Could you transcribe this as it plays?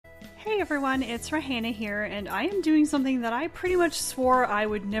everyone, it's Rahana here, and I am doing something that I pretty much swore I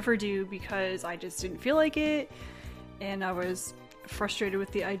would never do because I just didn't feel like it, and I was frustrated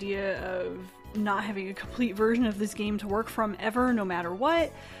with the idea of not having a complete version of this game to work from ever, no matter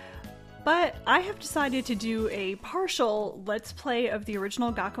what. But I have decided to do a partial Let's Play of the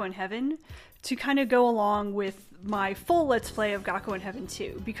original Gakuen Heaven to kind of go along with my full Let's Play of Gakuen Heaven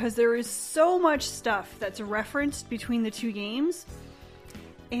 2, because there is so much stuff that's referenced between the two games.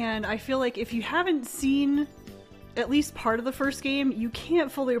 And I feel like if you haven't seen at least part of the first game, you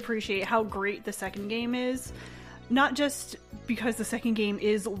can't fully appreciate how great the second game is. Not just because the second game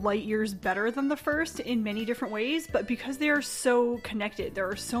is light years better than the first in many different ways, but because they are so connected. There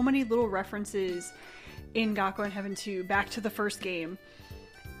are so many little references in Gakuen Heaven 2 back to the first game.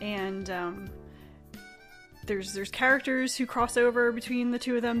 And there's characters who cross over between the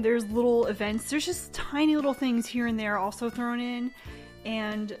two of them. There's little events. There's just tiny little things here and there also thrown in.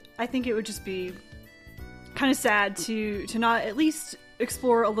 And I think it would just be kind of sad to not at least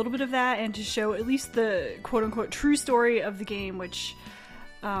explore a little bit of that and to show at least the quote-unquote true story of the game, which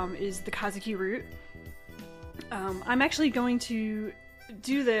is the Kazuki route. I'm actually going to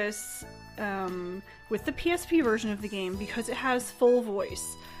do this with the PSP version of the game because it has full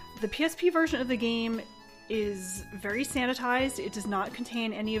voice. The PSP version of the game is very sanitized. It does not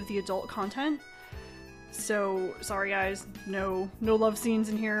contain any of the adult content. So, sorry guys, no love scenes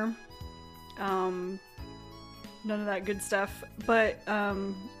in here. None of that good stuff. But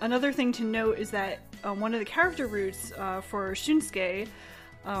another thing to note is that one of the character routes for Shunsuke,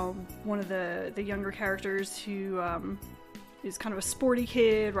 one of the younger characters who is kind of a sporty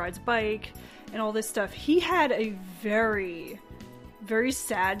kid, rides a bike, and all this stuff, he had a very, very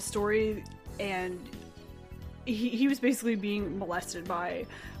sad story, and he was basically being molested by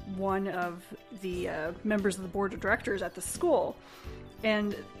one of the members of the board of directors at the school.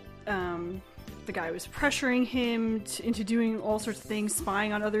 And the guy was pressuring him into doing all sorts of things,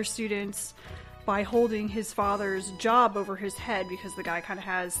 spying on other students by holding his father's job over his head because the guy kind of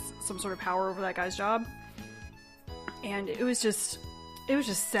has some sort of power over that guy's job. And it was just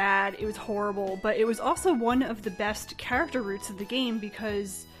sad. It was horrible, but it was also one of the best character routes of the game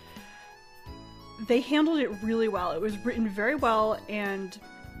because they handled it really well. It was written very well, and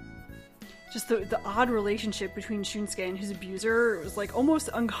just the odd relationship between Shunsuke and his abuser was like almost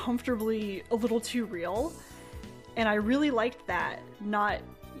uncomfortably a little too real. And I really liked that. Not,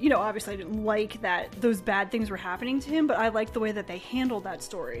 obviously I didn't like that those bad things were happening to him, but I liked the way that they handled that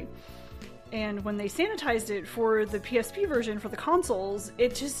story. And when they sanitized it for the PSP version for the consoles,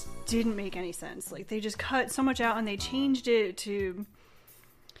 it just didn't make any sense. Like, they just cut so much out and they changed it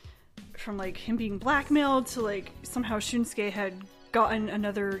from like him being blackmailed to like somehow Shunsuke had gotten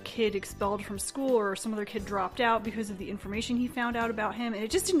another kid expelled from school, or some other kid dropped out because of the information he found out about him, and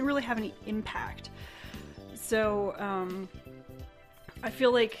it just didn't really have any impact. So I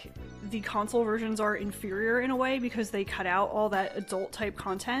feel like the console versions are inferior in a way because they cut out all that adult type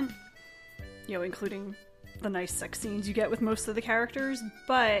content, including the nice sex scenes you get with most of the characters,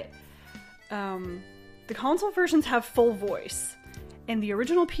 but the console versions have full voice, and the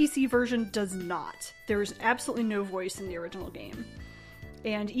original PC version does not. There is absolutely no voice in the original game.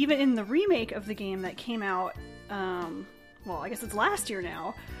 And even in the remake of the game that came out, I guess it's last year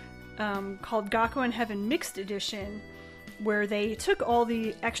now, called Gakuen Heaven Mixed Edition, where they took all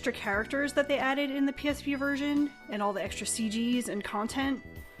the extra characters that they added in the PSP version and all the extra CGs and content,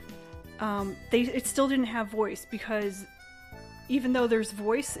 it still didn't have voice, because even though there's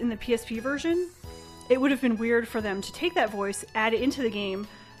voice in the PSP version, it would have been weird for them to take that voice, add it into the game,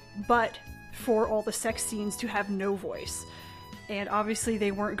 but for all the sex scenes to have no voice. And obviously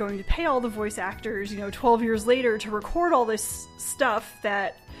they weren't going to pay all the voice actors, 12 years later to record all this stuff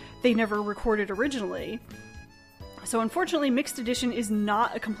that they never recorded originally. So unfortunately, Mixed Edition is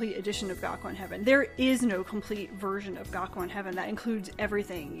not a complete edition of Gakuen Heaven. There is no complete version of Gakuen Heaven that includes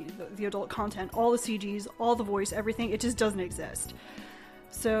everything, the adult content, all the CGs, all the voice, everything. It just doesn't exist.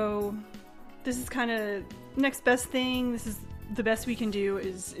 So this is kind of next best thing. This is the best we can do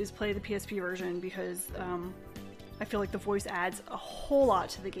is play the PSP version, because I feel like the voice adds a whole lot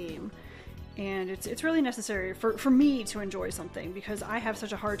to the game, and it's really necessary for me to enjoy something, because I have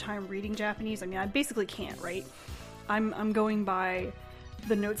such a hard time reading Japanese. I mean, I basically can't, right? I'm going by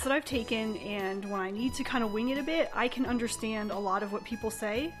the notes that I've taken, and when I need to kind of wing it a bit, I can understand a lot of what people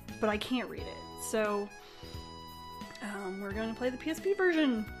say, but I can't read it. So we're going to play the PSP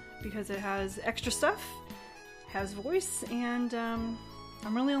version because it has extra stuff, has voice, and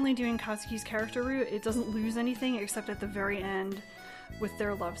I'm really only doing Kazuki's character route. It doesn't lose anything except at the very end with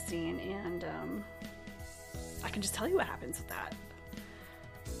their love scene, and I can just tell you what happens with that.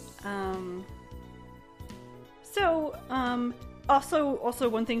 Also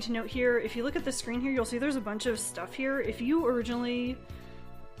one thing to note here, if you look at the screen here, you'll see there's a bunch of stuff here. If you originally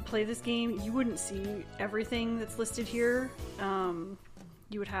play this game, you wouldn't see everything that's listed here.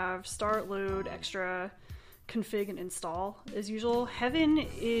 You would have start, load, extra, config, and install as usual. Heaven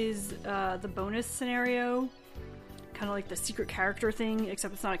is the bonus scenario, kind of like the secret character thing,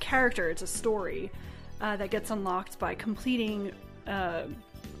 except it's not a character, it's a story that gets unlocked by completing, I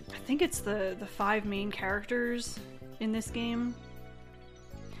think it's the 5 main characters in this game.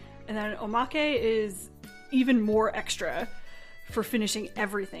 And then Omake is even more extra for finishing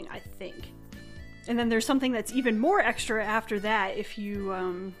everything, I think. And then there's something that's even more extra after that. If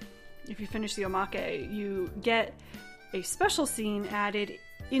you finish the Omake, you get a special scene added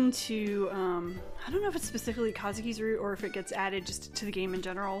into, I don't know if it's specifically Kazuki's route or if it gets added just to the game in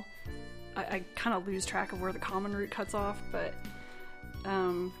general. I kind of lose track of where the common route cuts off, but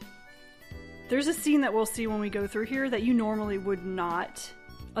there's a scene that we'll see when we go through here that you normally would not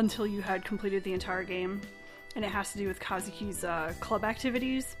until you had completed the entire game, and it has to do with Kazuki's club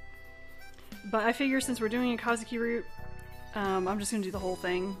activities. But I figure since we're doing a Kazuki route, I'm just going to do the whole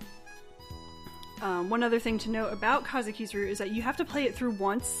thing. One other thing to note about Kazuki's route is that you have to play it through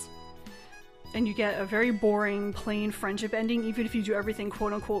once, and you get a very boring, plain friendship ending, even if you do everything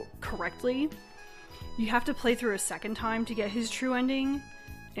quote-unquote correctly. You have to play through a second time to get his true ending,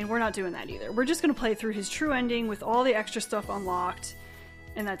 and we're not doing that either. We're just going to play through his true ending with all the extra stuff unlocked,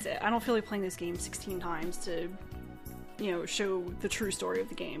 and that's it. I don't feel like playing this game 16 times to, you know, show the true story of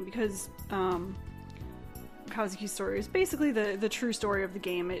the game, because Kazuki's story is basically the true story of the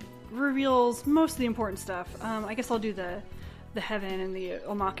game. It reveals most of the important stuff. I guess I'll do the Heaven and the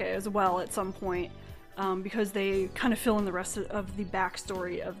Omake as well at some point, because they kind of fill in the rest of the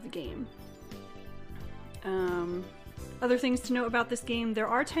backstory of the game. Other things to note about this game, there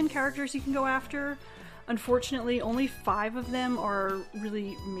are 10 characters you can go after. Unfortunately, only 5 of them are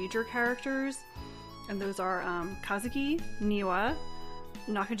really major characters, and those are Kazuki, Niwa,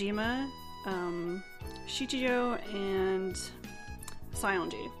 Nakajima, Shichijo, and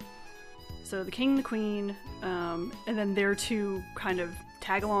Saionji. So the king, the queen, and then their 2 kind of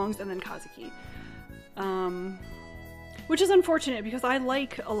tag-alongs, and then Kazuki. Which is unfortunate, because I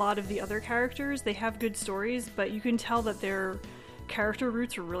like a lot of the other characters. They have good stories, but you can tell that their character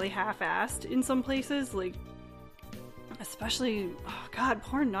roots are really half-assed in some places. Like, especially, oh god,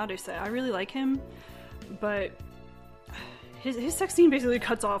 poor Nadese. I really like him, but his sex scene basically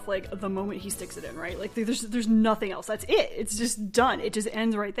cuts off, like, the moment he sticks it in, right? Like, there's nothing else. That's it. It's just done. It just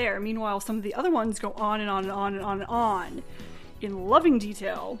ends right there. Meanwhile, some of the other ones go on and on and on and on and on in loving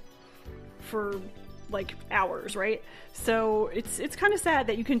detail for, like, hours, right? So it's kind of sad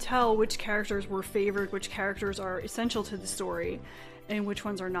that you can tell which characters were favored, which characters are essential to the story, and which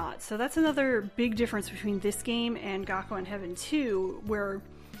ones are not. So that's another big difference between this game and Gakuen Heaven 2, where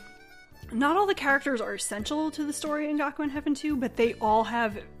not all the characters are essential to the story in Gakuen Heaven 2, but they all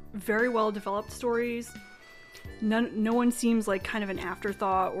have very well developed stories. No one seems like kind of an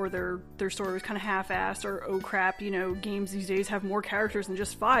afterthought, or their story was kind of half-assed, or oh crap, you know, games these days have more characters than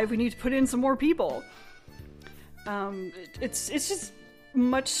just 5, we need to put in some more people. It's just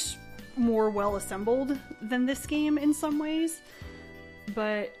much more well assembled than this game in some ways,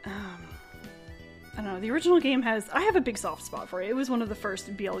 but I don't know, the original game I have a big soft spot for it. It was one of the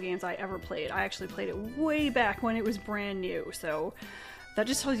first BL games I ever played. I actually played it way back when it was brand new, so that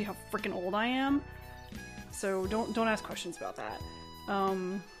just tells you how freaking old I am. So don't ask questions about that.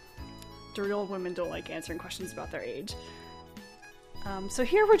 Dirty old women don't like answering questions about their age. So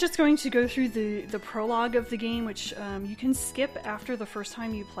here we're just going to go through the prologue of the game, which you can skip after the first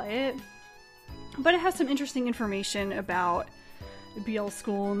time you play it. But it has some interesting information about the BL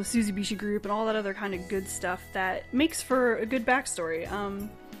school and the Suzubishi group and all that other kind of good stuff that makes for a good backstory.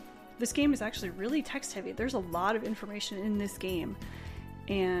 This game is actually really text heavy. There's a lot of information in this game,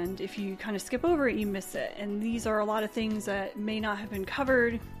 and if you kind of skip over it, you miss it. And these are a lot of things that may not have been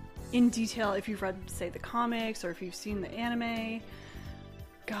covered in detail if you've read, say, the comics, or if you've seen the anime.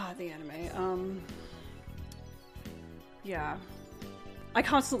 God, the anime. Yeah. I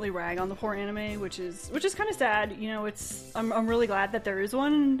constantly rag on the poor anime, which is kind of sad. You know, I'm really glad that there is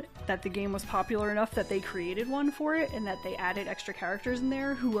one, that the game was popular enough that they created one for it, and that they added extra characters in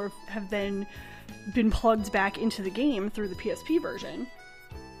there who have then been plugged back into the game through the PSP version.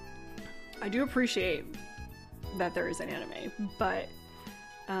 I do appreciate that there is an anime, but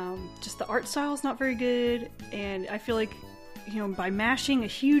just the art style is not very good, and I feel like, you know, by mashing a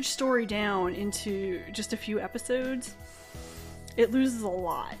huge story down into just a few episodes, it loses a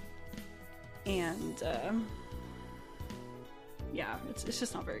lot. And yeah, it's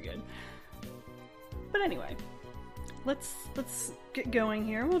just not very good. But anyway, let's get going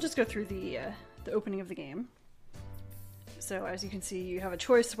here. We'll just go through the opening of the game. So as you can see, you have a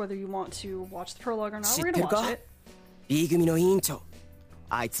choice whether you want to watch the prologue or not. We're gonna watch it. B 組の委員長。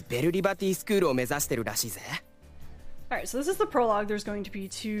あいつベルリバティスクールを目指してるらしいぜ。Alright, so this is the prologue. There's going to be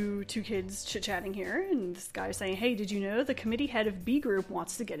two kids chit-chatting here, and this guy is saying, hey, did you know the committee head of B group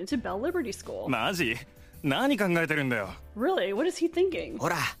wants to get into Bell Liberty School? マジ？何考えてるんだよ。 Really? What is he thinking? ほ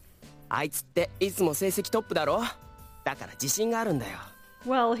ら、あいつっていつも成績トップだろ。だから自信があるんだよ。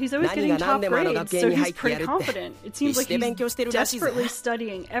 Well, he's always getting top grades, so he's pretty confident. It seems like he's desperately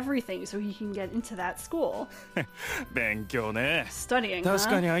studying everything so he can get into that school. 勉強ね。 Studying, 確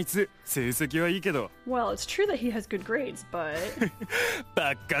かに huh? あいつ成績はいいけど。 Well, it's true that he has good grades, but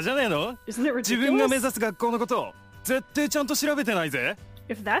バカじゃねえの？ isn't it 自分が目 ridiculous? 指す学校のこと絶対ちゃんと調べてないぜ。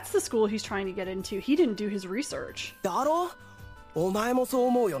 If that's the school he's trying to get into, he didn't do his research. だろ？お前もそう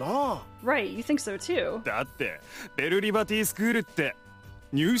思うよな。 Right, you think so too. だってベルリバティスクールって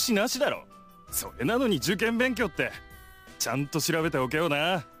入試なしだろ。それなのに受験勉強ってちゃんと調べておけよ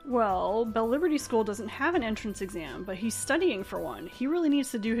な。 Well, Bell Liberty School doesn't have an entrance exam, but he's studying for one. He really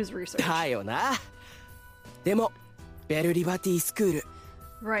needs to do his research. だよな。でもベルリバティスクール。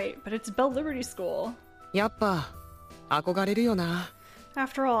 Right, but it's Bell Liberty School. やっぱ憧れるよな。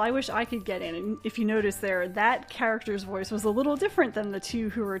 After all, I wish I could get in. And if you notice there, that character's voice was a little different than the two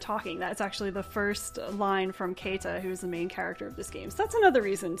who were talking. That's actually the first line from Keita, who's the main character of this game. So that's another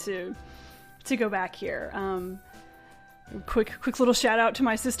reason to go back here. Quick little shout out to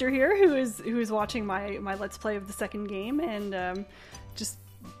my sister here, who is watching my Let's Play of the second game, and just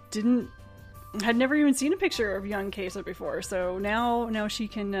had never even seen a picture of young Keita before. So now she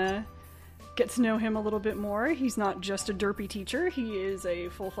can get to know him a little bit more. He's not just a derpy teacher, he is a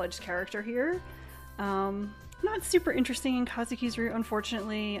full-fledged character here. Not super interesting in Kazuki's route,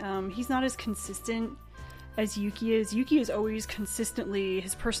 unfortunately. He's not as consistent as Yuki is. Yuki is always consistently,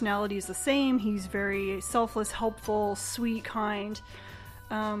 his personality is the same. He's very selfless, helpful, sweet, kind.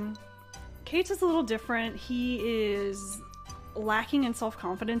 Keita's a little different. He is lacking in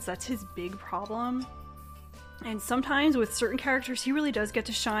self-confidence. That's his big problem. And sometimes with certain characters, he really does get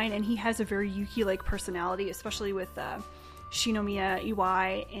to shine, and he has a very Yuki-like personality, especially with Shinomiya,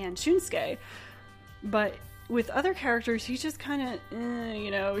 Iwai, and Shunsuke. But with other characters, he's just kind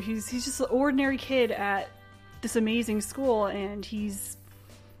of, he's just an ordinary kid at this amazing school, and he's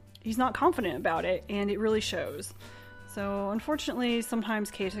not confident about it, and it really shows. So unfortunately,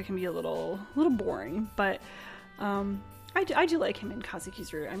 sometimes Keita can be a little boring, but I do like him in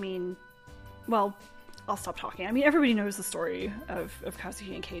Kazuki's route. I mean, well, I'll stop talking. I mean, everybody knows the story of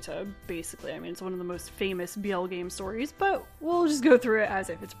Kazuki and Keita, basically. I mean, it's one of the most famous BL game stories, but we'll just go through it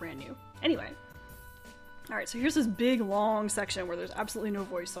as if it's brand new. Anyway. Alright, so here's this big, long section where there's absolutely no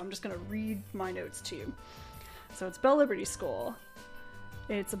voice, so I'm just going to read my notes to you. So it's Bell Liberty School.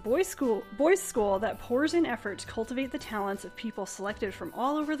 It's a boys' school that pours in effort to cultivate the talents of people selected from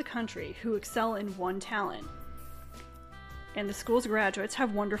all over the country who excel in one talent. And the school's graduates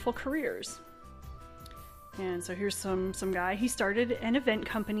have wonderful careers. And so here's some guy. He started an event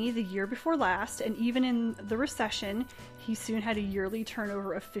company the year before last, and even in the recession, he soon had a yearly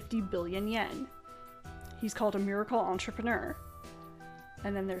turnover of 50 billion yen. He's called a miracle entrepreneur.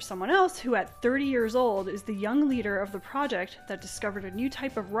 And then there's someone else who at 30 years old is the young leader of the project that discovered a new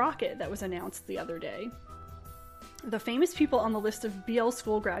type of rocket that was announced the other day. The famous people on the list of BL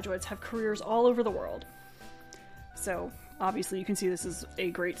school graduates have careers all over the world. So obviously you can see this is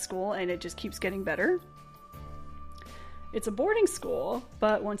a great school, and it just keeps getting better. It's a boarding school,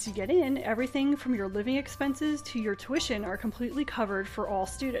 but once you get in, everything from your living expenses to your tuition are completely covered for all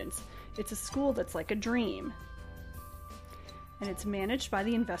students. It's a school that's like a dream. And it's managed by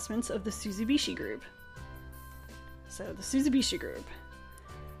the investments of the Suzubishi Group. So, the Suzubishi Group.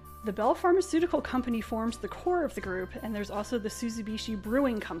 The Bell Pharmaceutical Company forms the core of the group, and there's also the Suzubishi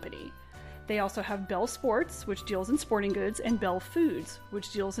Brewing Company. They also have Bell Sports, which deals in sporting goods, and Bell Foods,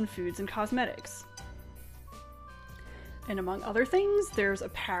 which deals in foods and cosmetics. And among other things, there's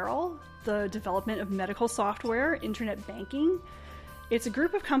apparel, the development of medical software, internet banking. It's a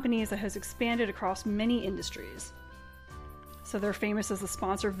group of companies that has expanded across many industries. So they're famous as the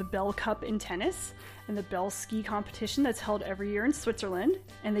sponsor of the Bell Cup in tennis and the Bell Ski competition that's held every year in Switzerland,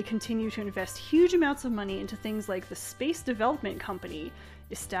 and they continue to invest huge amounts of money into things like the Space Development Company,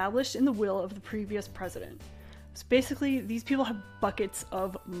 established in the will of the previous president. So basically, these people have buckets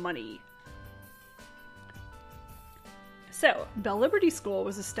of money. So, Bell Liberty School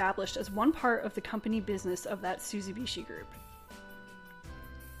was established as one part of the company business of that Suzubishi Group.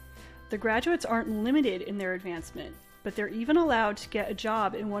 The graduates aren't limited in their advancement. But they're even allowed to get a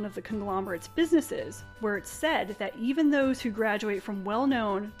job in one of the conglomerate's businesses, where it's said that even those who graduate from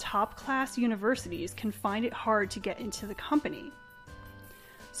well-known, top-class universities can find it hard to get into the company.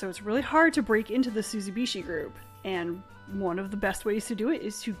 So it's really hard to break into the Suzubishi group, and one of the best ways to do it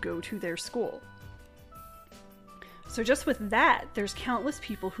is to go to their school. So just with that, there's countless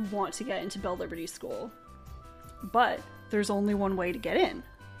people who want to get into Bell Liberty School. But there's only one way to get in.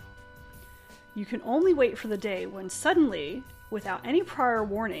 You can only wait for the day when suddenly, without any prior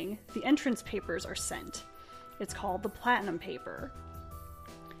warning, the entrance papers are sent. It's called the Platinum Paper.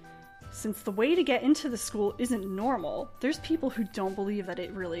 Since the way to get into the school isn't normal, there's people who don't believe that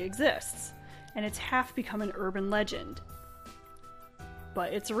it really exists, and it's half become an urban legend.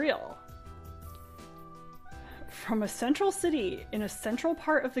 But it's real. From a central city in a central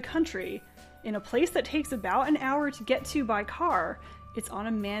part of the country, in a place that takes about an hour to get to by car, it's on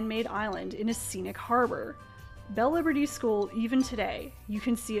a man-made island in a scenic harbor. Bell Liberty School, even today, you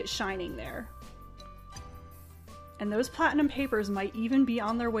can see it shining there. And those platinum papers might even be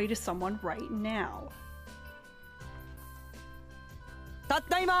on their way to someone right now.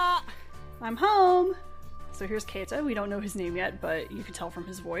 Tadaima! I'm home! So here's Keita. We don't know his name yet, but you can tell from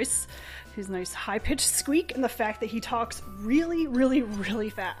his voice, his nice high-pitched squeak, and the fact that he talks really, really, really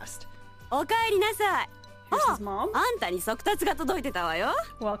fast. おかえりなさい。 Here's his mom. あんたに速達が届いてたわよ。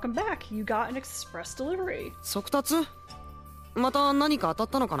 Welcome back. You got an express delivery. 速達？また何か当たっ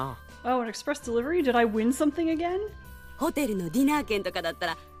たのかな？ Oh, an express delivery? Did I win something again? ホテルのディナー券とかだった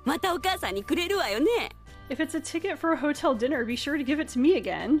らまたお母さんにくれるわよね。 If it's a ticket for a hotel dinner, be sure to give it to me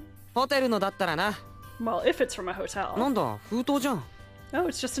again. ホテルのだったらな。 Well, if it's from a hotel. なんだ、封筒じゃん。 Oh,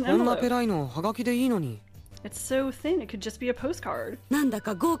 it's just an こんな envelope. ペライのハガキでいいのに。 It's so thin, it could just be a postcard. なんだ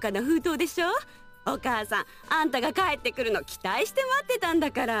か豪華な封筒でしょ。お母さん、あんたが帰ってくるの期待して待ってたん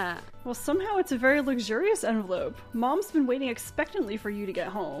だから。 Well, somehow it's a very luxurious envelope. Mom's been waiting expectantly for you to get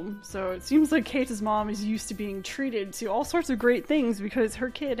home. So it seems like Keita's mom is used to being treated to all sorts of great things because her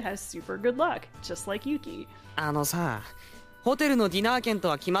kid has super good luck, just like Yuki. あのさ、ホテルのディナー券と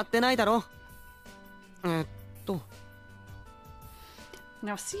は決まってないだろ。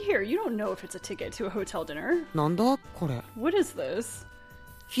Now see here, you don't know if it's a ticket to a hotel dinner. なんだこれ。 What is this?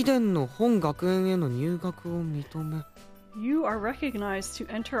 秘伝の本学園への入学を認め。 You are recognized to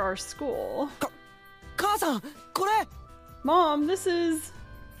enter our school. 母さん、これ。 Mom, this is...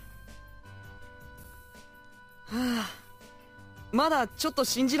 まだちょっと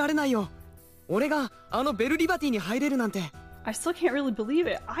信じられないよ。俺があのベルリバティに入れるなんて。 I still can't really believe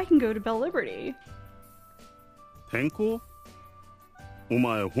it. I can go to Bell Liberty. 転校？お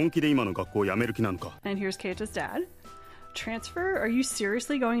前本気で今の学校を辞める気なのか？ And here's Keita's dad. Transfer? Are you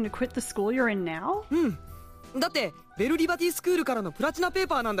seriously going to quit the school you're in now? だってベルリバティスクールからのプラチナペー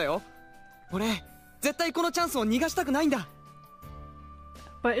パーなんだよ。俺絶対このチャンスを逃がしたくないんだ。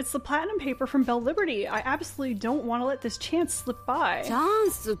 But it's the platinum paper from Bell Liberty. I absolutely don't want to let this chance slip by. チャ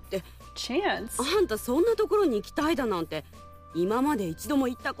ンスって。 Chance? あんたそんなところに行きたいだなんて今まで一度も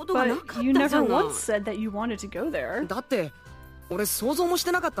行ったことがなか But you ったじゃ never ない。 once said that you wanted to go there. だって俺想像もし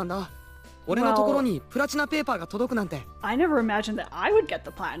てなかったんだ。俺のところにプラチナペーパーが届くなんて。 I never imagined that I would get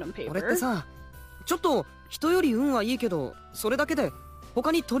the platinum 俺って paper. さ、ちょっと人より運はいいけど、それだけで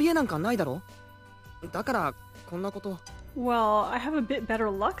他に取り柄なんかないだろ。だからこんなこと。 Well, I have a bit better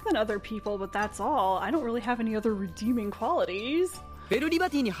luck than other people, but that's all. I don't really have any other redeeming qualities. ベルリバ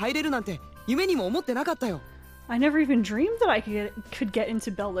ティに入れるなんて夢にも思ってなかったよ。 I never even dreamed that I could get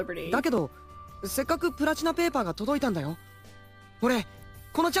into Bell Liberty. だけどせっかくプラチナペーパーが届いたんだよ。俺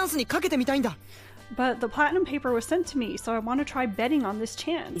このチャンスにかけてみたいんだ。 But the platinum paper was sent to me, so I want to try betting on this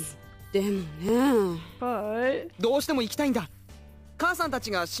chance. でもね。 But どうしても行きたいんだ。母さんた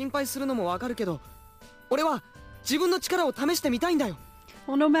ちが心配するのもわかるけど、俺は自分の力を試してみたいんだよ。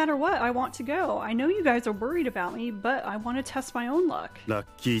 well, no matter what, I want to go. I know you guys are worried about me, but I want to test my own luck. ラッ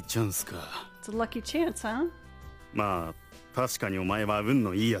キーチャンスか。 It's a lucky chance, huh? まあ確かにお前は運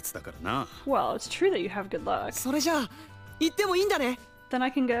のいいやつだからな。 Well, it's true that you have good luck. それじゃあ行ってもいいんだね。 Then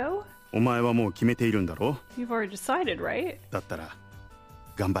I can go? お前はもう決めているんだろ？ You've already decided, right? だったら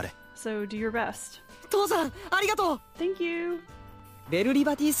頑張れ。 So do your best. 父さんありがとう。 Thank you. ベルリ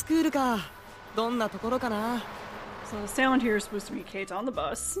バティスクールか。どんなところかな。 So the sound here is supposed to be Kate on the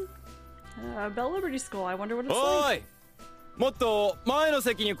bus. Bell Liberty School, I wonder what it's お like. いもっと前の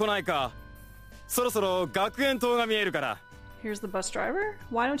席に来ないか。そろそろ学園棟が見えるから。 Here's the bus driver.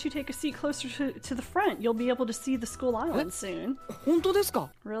 Why don't you take a seat closer to the front? You'll be able to see the school island soon. 本当ですか？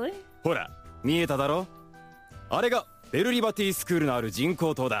 Really? ほら見えただろ。あれがベルリバティスクールのある人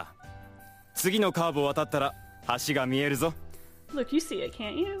工島だ。次のカーブを渡ったら橋が見えるぞ。 Look, you see it,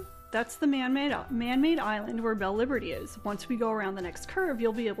 can't you? That's the man-made island where Belle Liberty is. Once we go around the next curve,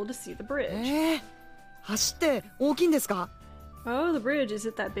 you'll be able to see the bridge. 橋って大きいんですか？ Oh, the bridge. Is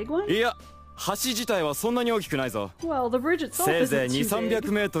it that big one? いや橋自体はそんなに大きくないぞ。 Well, the bridge itself せいぜい isn't too big.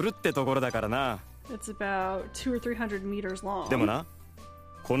 200-300メートルってところだからな。 It's about 200 or 300 meters long. でもな、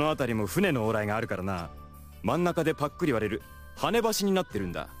この辺りも船の往来があるからな、真ん中でパックリ割れる跳ね橋になってる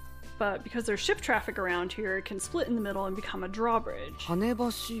んだ。 But because there's ship traffic around here, it can split in the middle and become a drawbridge. 跳ね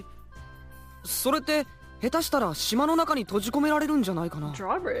橋。それって下手したら島の中に閉じ込められるんじゃないかな。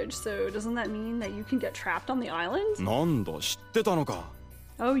 Drawbridge? So doesn't that mean that you can get trapped on the island? なんだ知ってたのか。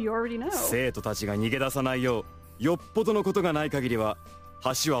 Oh, you already know. 生徒たちが逃げ出さないよう、よっぽどのことがない限りは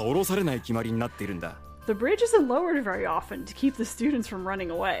橋は下ろされない決まりになっているんだ。 The bridge isn't lowered very often to keep the students from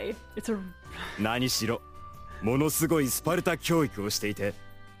running away. It's a 何しろものすごいスパルタ教育をしていて、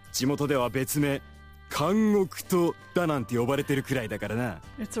地元では別名監獄島だなんて呼ばれてるくらいだからな。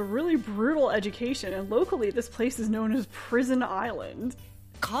 It's a really brutal education, and locally this place is known as Prison Island.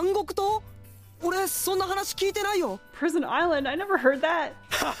 監獄島？俺そんな話聞いてないよ。 Prison Island? I never heard that.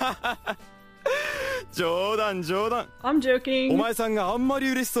 冗談冗談。 I'm お joking. 前さんがあんまり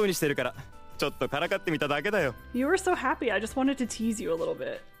嬉しそうにしてるからちょっとからかってみただけだよ。 You were so happy. I just wanted to tease you a little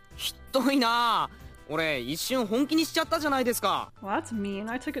bit. ひどいな。俺一瞬本気にしちゃったじゃないですか。 Well, that's mean.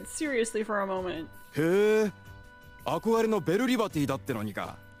 I took it seriously for a moment. へえ、憧れのベルリバティだってのに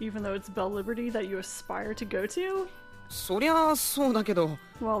か。 Even though it's Belle Liberty that you aspire to go to? そりゃそうだけど、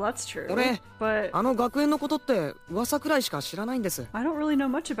 Well, that's true. 俺 But あの学園のことって噂くらいしか知らないんです。 I don't really know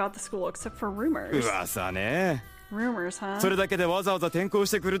much about the school except for rumors. 噂ね。 Rumors, huh? それだけでわざわざ転校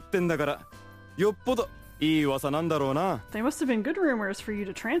してくるってんだから、よっぽどいい噂なんだろうな。 They must have been good rumors for you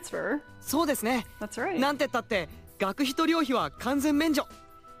to transfer. そうですね。 That's right. なんてったって学費と寮費は完全免除。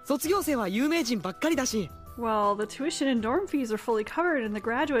卒業生は有名人ばっかりだし。 Well, the tuition and dorm fees are fully covered and the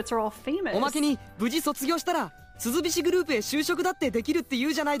graduates are all famous. おまけに無事卒業したら鈴菱グループへ就職だってできるって言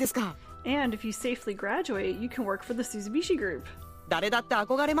うじゃないですか。 And if you safely graduate, you can work for the Suzubishi Group. 誰だって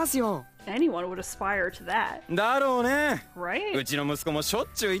憧れますよ。 Anyone would aspire to that, だろうね。 right? うちの息子もしょっ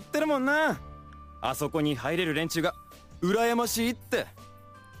ちゅう言ってるもんな。あそこに入れる連中が羨ましいって。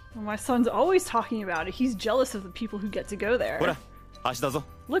 Well, my son's always talking about it. He's jealous of the people who get to go there. ほら、橋だぞ。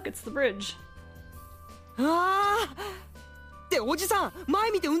 Look, it's the bridge. ああ。っておじさん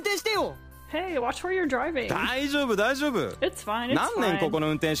前見て運転してよ。 Hey, watch where you're driving. 大丈夫大丈夫。 It's fine, it's 何年 fine. ここの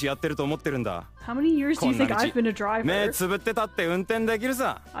運転手やってると思ってるんだ。 How many years do you こんな think 道 I've been a 目 driver? つぶってたって運転できる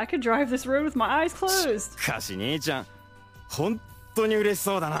さ。 I could drive this road with my eyes closed. しかし兄ちゃん本当に嬉し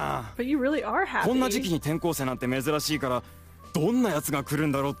そうだな。 But you really are こんな時期 happy. に転校生なんて珍しいからどんなやつが来る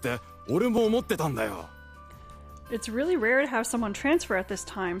んだろうって俺も思ってたんだよ。 It's really rare to have someone transfer at this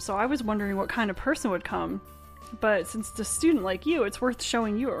time, so I was wondering what kind of person would come. But since it's a student like you, it's worth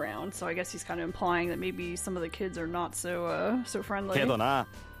showing you around. So I guess he's kind of implying that maybe some of the kids are not so friendly. けどな、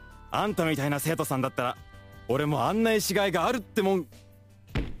あんたみたいな生徒さんだったら俺も案内しがいがあるってもん。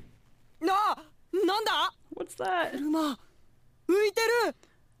なあ、なんだ？ What's that? 車浮いてる。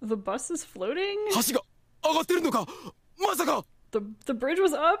 The bus is floating? 橋が上がってるのか。まさか。 The bridge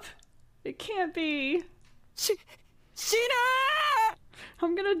was up? It can't be. 死ぬ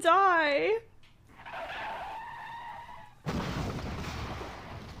I'm gonna die.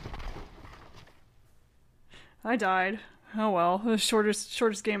 I died. Oh well, the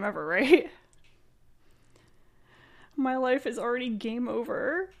shortest game ever, right? My life is already game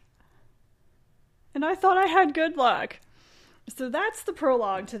over. And I thought I had good luck. So that's the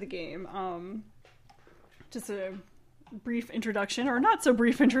prologue to the game. Just a brief introduction, or not so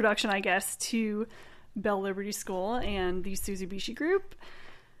brief introduction, I guess, to Belle Liberty School and the Suzubishi group.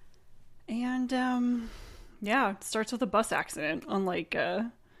 And yeah, it starts with a bus accident, unlike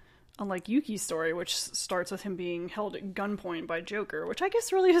Yuki's story, which starts with him being held at gunpoint by Joker, which I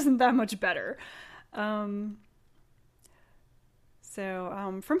guess really isn't that much better.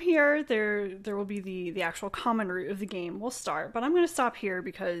 So from here, there will be the actual common route of the game will start, but I'm going to stop here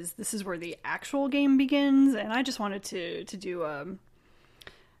because this is where the actual game begins, and I just wanted to do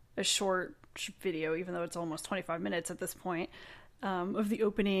a short video, even though it's almost 25 minutes at this point, of the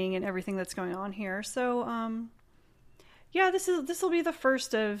opening and everything that's going on here. So yeah, this will be the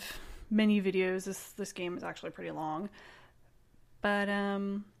first of many videos. This game is actually pretty long, but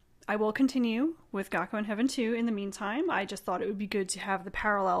I will continue with Gakuen Heaven 2 in the meantime. I just thought it would be good to have the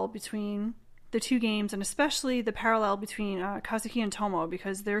parallel between the two games, and especially the parallel between Kazuki and Tomo,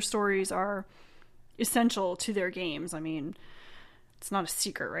 because their stories are essential to their games. I mean, it's not a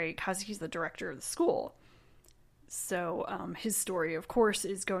secret, right? Kazuki's the director of the school. So his story, of course,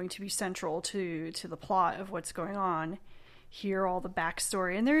 is going to be central to the plot of what's going on hear all the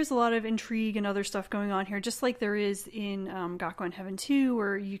backstory. And there is a lot of intrigue and other stuff going on here, just like there is in Gakuen Heaven 2,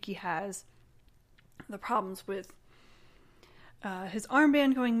 where Yuki has the problems with his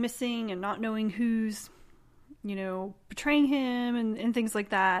armband going missing and not knowing who's, betraying him and things like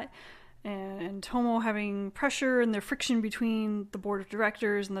that. And Tomo having pressure and the friction between the board of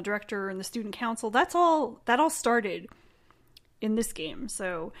directors and the director and the student council. That all started in this game.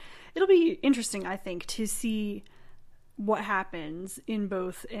 So it'll be interesting, I think, to see what happens in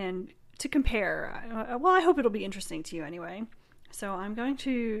both and to compare. Well, I hope it'll be interesting to you anyway. So I'm going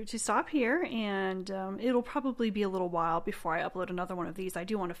to stop here, and it'll probably be a little while before I upload another one of these. I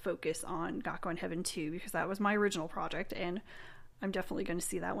do want to focus on Gakuen Heaven 2 because that was my original project, and I'm definitely going to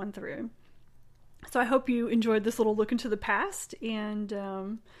see that one through. So I hope you enjoyed this little look into the past, and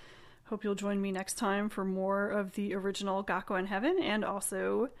hope you'll join me next time for more of the original Gakuen Heaven, and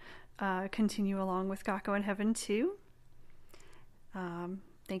also continue along with Gakuen Heaven 2.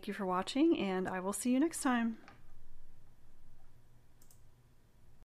 Thank you for watching, and I will see you next time.